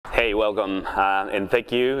Hey, welcome, and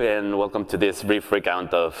thank you, and welcome to this brief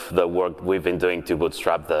recount of the work we've been doing to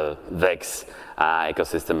bootstrap the VEX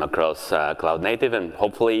ecosystem across cloud native and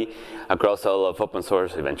hopefully across all of open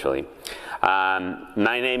source eventually.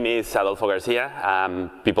 My name is Adolfo Garcia.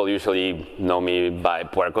 People usually know me by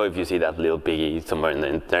Puerco. If you see that little piggy somewhere in the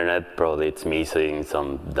internet, probably it's me saying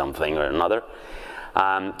some dumb thing or another.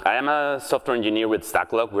 I am a software engineer with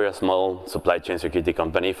Stacklok. We're a small supply chain security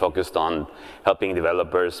company focused on helping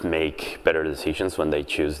developers make better decisions when they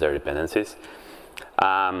choose their dependencies.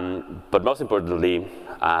 But most importantly,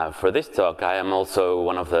 for this talk, I am also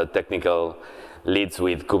one of the technical leads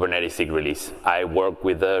with Kubernetes SIG release. I work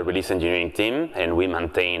with the release engineering team, and we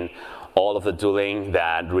maintain all of the tooling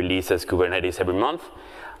that releases Kubernetes every month.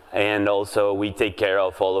 And also, we take care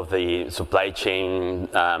of all of the supply chain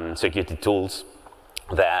security tools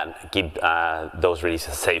that keep those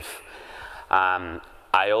releases safe.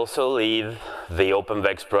 I also lead the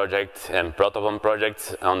OpenVEX project and Protobomb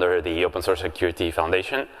projects under the Open Source Security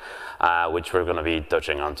Foundation, which we're going to be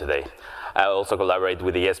touching on today. I also collaborate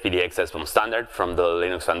with the SPDX SBOM standard from the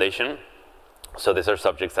Linux Foundation. So these are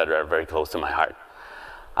subjects that are very close to my heart.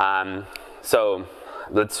 So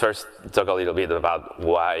let's first talk a little bit about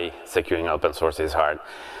why securing open source is hard.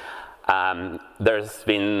 There's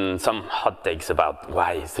been some hot takes about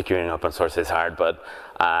why securing open source is hard, but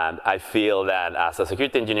I feel that as a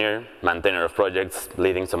security engineer, maintainer of projects,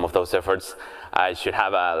 leading some of those efforts, I should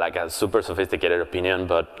have a super sophisticated opinion,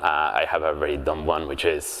 but I have a very dumb one, which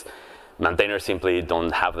is maintainers simply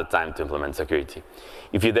don't have the time to implement security.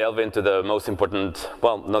 If you delve into the most important,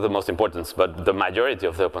 well, not the most important, but the majority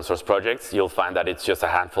of the open source projects, you'll find that it's just a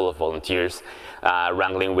handful of volunteers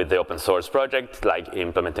wrangling with the open source project, like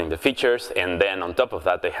implementing the features, and then on top of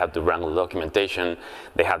that, they have to wrangle documentation,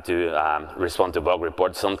 they have to respond to bug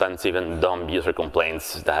reports, sometimes even dumb user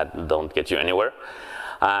complaints that don't get you anywhere.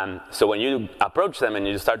 So when you approach them and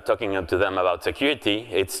you start talking to them about security,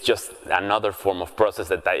 it's just another form of process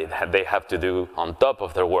that they have to do on top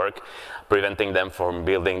of their work, preventing them from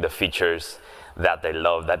building the features that they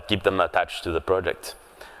love, that keep them attached to the project.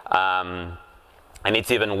 And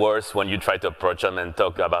it's even worse when you try to approach them and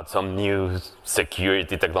talk about some new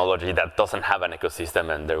security technology that doesn't have an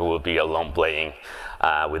ecosystem, and there will be alone playing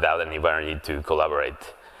without anybody to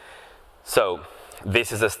collaborate. So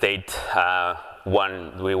this is the state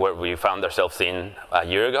we found ourselves in a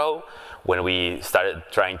year ago when we started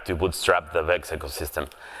trying to bootstrap the VEX ecosystem.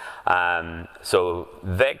 So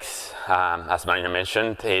VEX, as Marina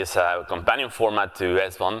mentioned, is a companion format to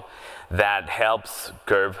SBOM that helps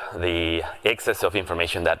curb the excess of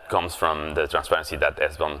information that comes from the transparency that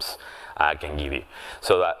SBOMs can give you.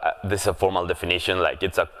 So this is a formal definition, like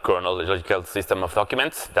it's a chronological system of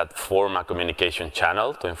documents that form a communication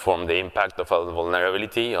channel to inform the impact of a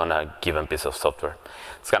vulnerability on a given piece of software.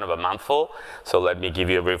 It's kind of a mouthful, so let me give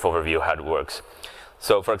you a brief overview of how it works.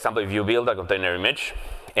 So for example, if you build a container image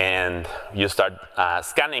and you start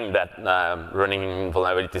scanning that, running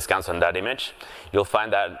vulnerability scans on that image, you'll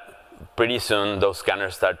find that pretty soon those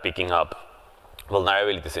scanners start picking up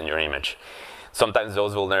vulnerabilities in your image. Sometimes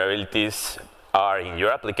those vulnerabilities are in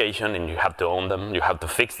your application and you have to own them, you have to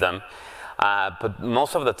fix them. But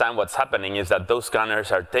most of the time what's happening is that those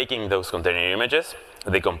scanners are taking those container images,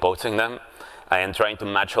 decomposing them, and trying to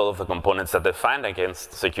match all of the components that they find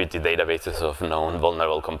against security databases of known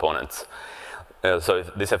vulnerable components. So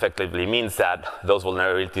this effectively means that those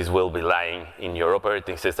vulnerabilities will be lying in your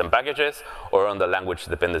operating system packages or on the language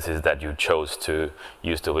dependencies that you chose to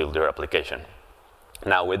use to build your application.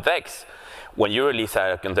 Now with VEX, when you release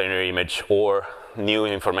a container image or new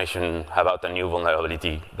information about a new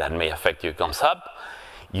vulnerability that may affect you comes up,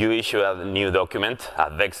 you issue a new document, a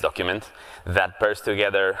VEX document, that pairs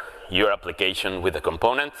together your application with the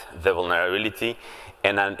component, the vulnerability,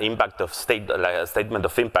 and an impact of a statement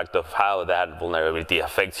of impact of how that vulnerability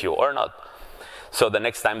affects you or not. So the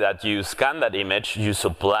next time that you scan that image, you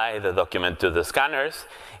supply the document to the scanners,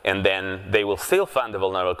 and then they will still find the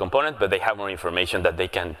vulnerable component, but they have more information that they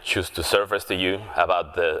can choose to surface to you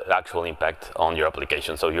about the actual impact on your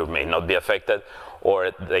application. So you may not be affected,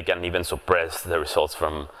 or they can even suppress the results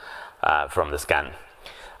from the scan.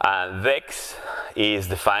 VEX is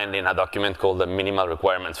defined in a document called the Minimal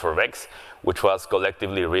Requirements for VEX, which was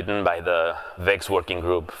collectively written by the VEX working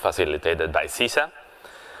group facilitated by CISA.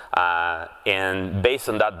 And based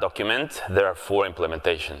on that document, there are 4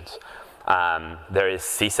 implementations. There is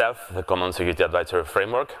CSAF, the Common Security Advisory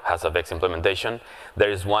Framework, has a VEX implementation. There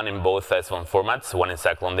is one in both SBOM formats, one in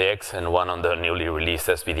CycloneDX and one on the newly released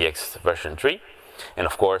SPDX version 3. And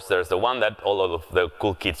of course, there's the one that all of the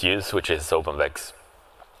cool kids use, which is OpenVEX.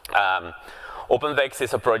 OpenVex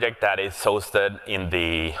is a project that is hosted in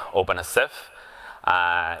the OpenSF.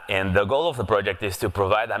 And the goal of the project is to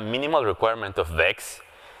provide a minimal requirement of VEX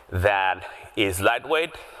that is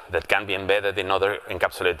lightweight, that can be embedded in other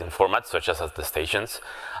encapsulating formats, such as attestations.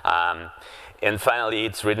 And finally,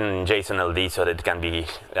 it's written in JSON LD so that it can be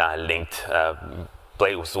linked,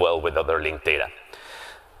 plays well with other linked data.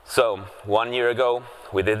 So 1 year ago,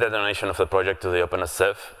 we did the donation of the project to the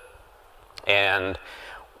OpenSF. And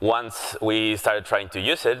once we started trying to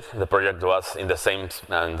use it, the project was in the same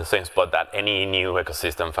spot that any new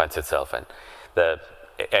ecosystem finds itself in.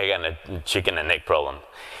 Again, a chicken and egg problem.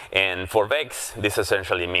 And for VEX, this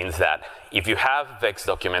essentially means that if you have VEX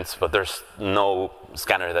documents, but there's no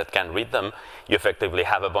scanner that can read them, you effectively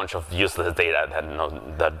have a bunch of useless data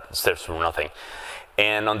that serves for nothing.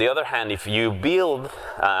 And on the other hand, if you build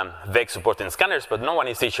VEX supporting scanners, but no one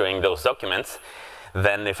is issuing those documents,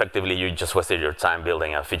 then effectively you just wasted your time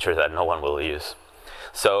building a feature that no one will use.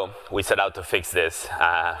 So we set out to fix this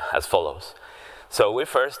as follows. So we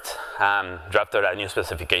first drafted a new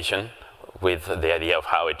specification with the idea of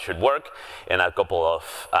how it should work, and a couple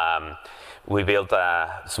of, we built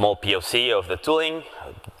a small POC of the tooling,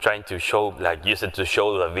 trying to show, use it to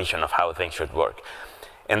show the vision of how things should work.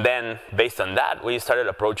 And then, based on that, we started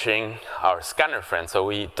approaching our scanner friends. So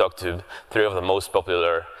we talked to 3 of the most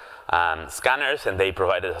popular scanners, and they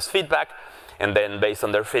provided us feedback. And then, based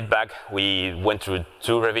on their feedback, we went through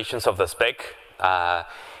 2 revisions of the spec.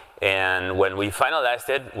 And when we finalized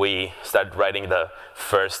it, we started writing the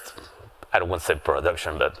first, I don't want to say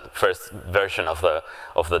production, but first version of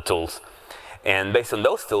the tools. And based on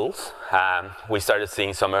those tools, we started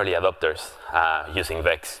seeing some early adopters using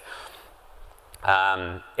VEX.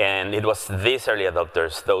 And it was these early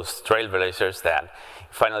adopters, those trailblazers, that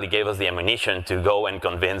finally gave us the ammunition to go and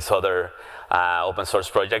convince other open source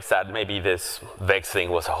projects that maybe this VEX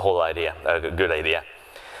thing was a good idea.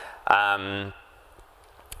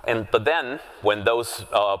 But then, when those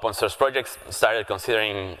open source projects started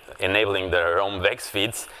considering enabling their own VEX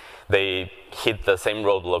feeds, they hit the same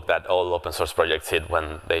roadblock that all open source projects hit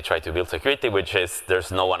when they try to build security, which is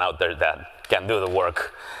there's no one out there that can do the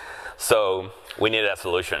work. So we needed a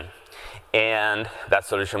solution. And that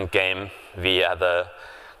solution came via the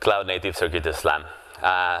Cloud Native Security Slam.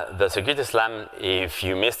 The Security Slam, if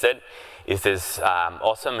you missed it, is this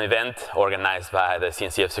awesome event organized by the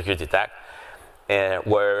CNCF Security Tag,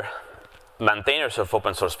 where maintainers of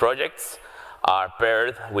open source projects are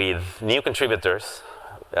paired with new contributors,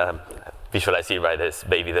 visualized here by these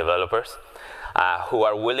baby developers, who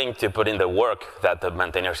are willing to put in the work that the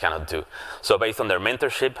maintainers cannot do. So based on their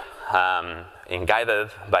mentorship and guided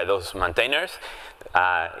by those maintainers,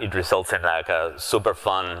 it results in a super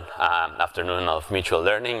fun afternoon of mutual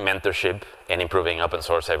learning, mentorship, and improving open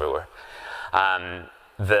source everywhere.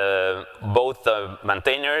 Both the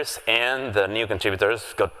maintainers and the new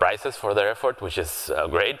contributors got prizes for their effort, which is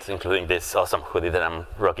great, including this awesome hoodie that I'm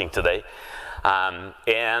rocking today.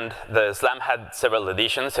 And the Slam had several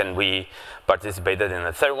editions, and we participated in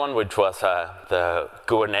the 3rd one, which was the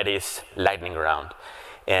Kubernetes lightning round.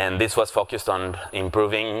 And this was focused on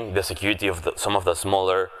improving the security of some of the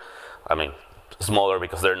smaller, smaller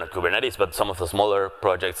because they're not Kubernetes, but some of the smaller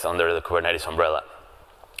projects under the Kubernetes umbrella.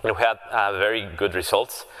 And we had very good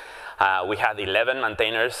results. We had 11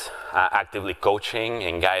 maintainers actively coaching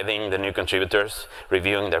and guiding the new contributors,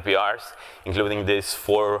 reviewing their PRs, including these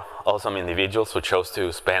 4 awesome individuals who chose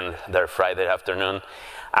to spend their Friday afternoon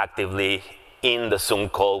actively in the Zoom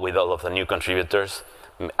call with all of the new contributors,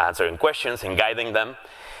 answering questions and guiding them.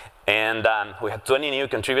 And we had 20 new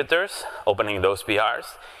contributors opening those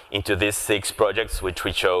PRs into these 6 projects, which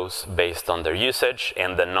we chose based on their usage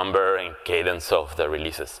and the number and cadence of the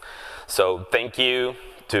releases. So thank you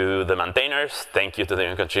to the maintainers, thank you to the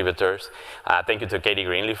new contributors, thank you to Katie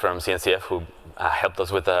Greenlee from CNCF who helped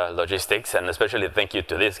us with the logistics, and especially thank you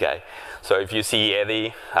to this guy. So if you see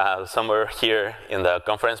Eddie somewhere here in the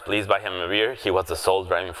conference, please buy him a beer. He was the sole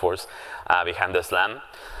driving force behind the Slam.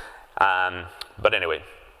 But anyway,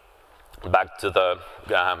 back to the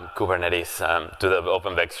Kubernetes, to the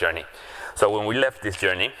OpenVex journey. So when we left this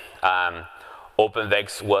journey,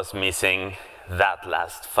 OpenVex was missing that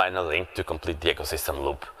last final link to complete the ecosystem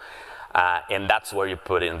loop. And that's where you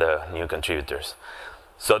put in the new contributors.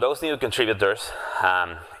 So those new contributors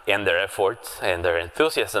and their efforts and their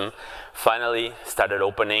enthusiasm finally started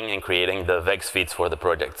opening and creating the VEX feeds for the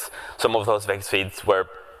projects. Some of those VEX feeds were,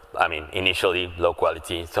 initially low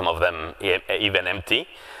quality, some of them even empty.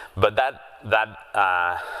 But that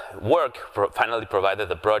work finally provided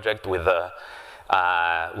the project with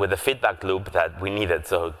the feedback loop that we needed,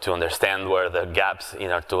 so to understand where the gaps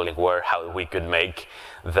in our tooling were, how we could make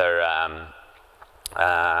their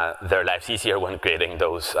their lives easier when creating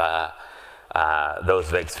those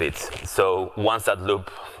VEX feeds. So once that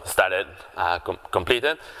loop started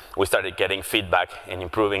completed, we started getting feedback and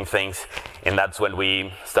improving things, and that's when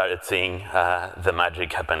we started seeing the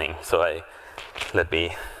magic happening. So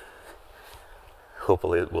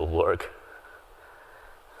hopefully it will work.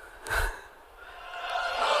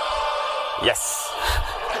 Yes.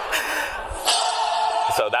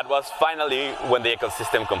 So that was finally when the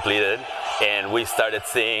ecosystem completed, and we started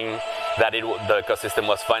seeing that the ecosystem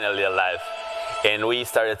was finally alive. And we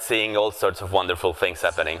started seeing all sorts of wonderful things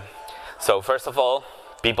happening. So first of all,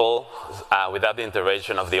 people, without the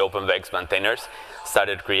intervention of the OpenVEX maintainers,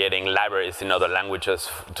 started creating libraries in other languages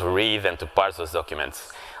to read and to parse those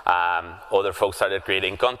documents. Other folks started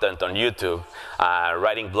creating content on YouTube,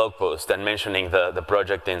 writing blog posts and mentioning the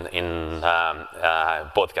project in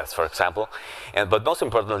podcasts, for example. But most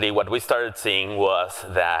importantly, what we started seeing was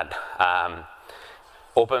that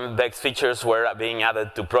OpenVEX features were being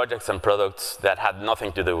added to projects and products that had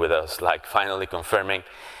nothing to do with us, like finally confirming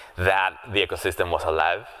that the ecosystem was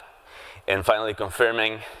alive, and finally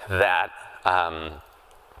confirming that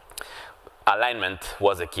alignment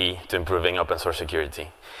was the key to improving open source security.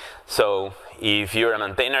 So if you're a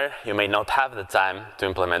maintainer, you may not have the time to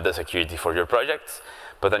implement the security for your projects,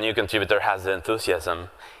 but a new contributor has the enthusiasm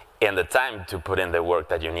and the time to put in the work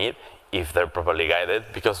that you need if they're properly guided,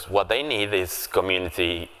 because what they need is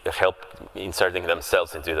community help inserting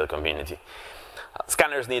themselves into the community.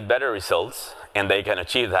 Scanners need better results, and they can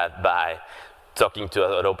achieve that by talking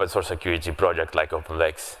to an open source security project like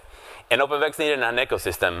OpenVEX. And OpenVEX needed an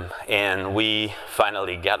ecosystem, and we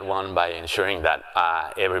finally got one by ensuring that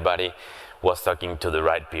everybody was talking to the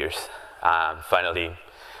right peers. Finally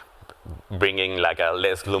bringing like a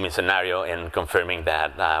less gloomy scenario and confirming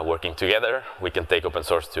that working together, we can take open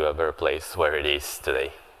source to a better place where it is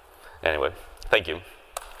today. Anyway, thank you.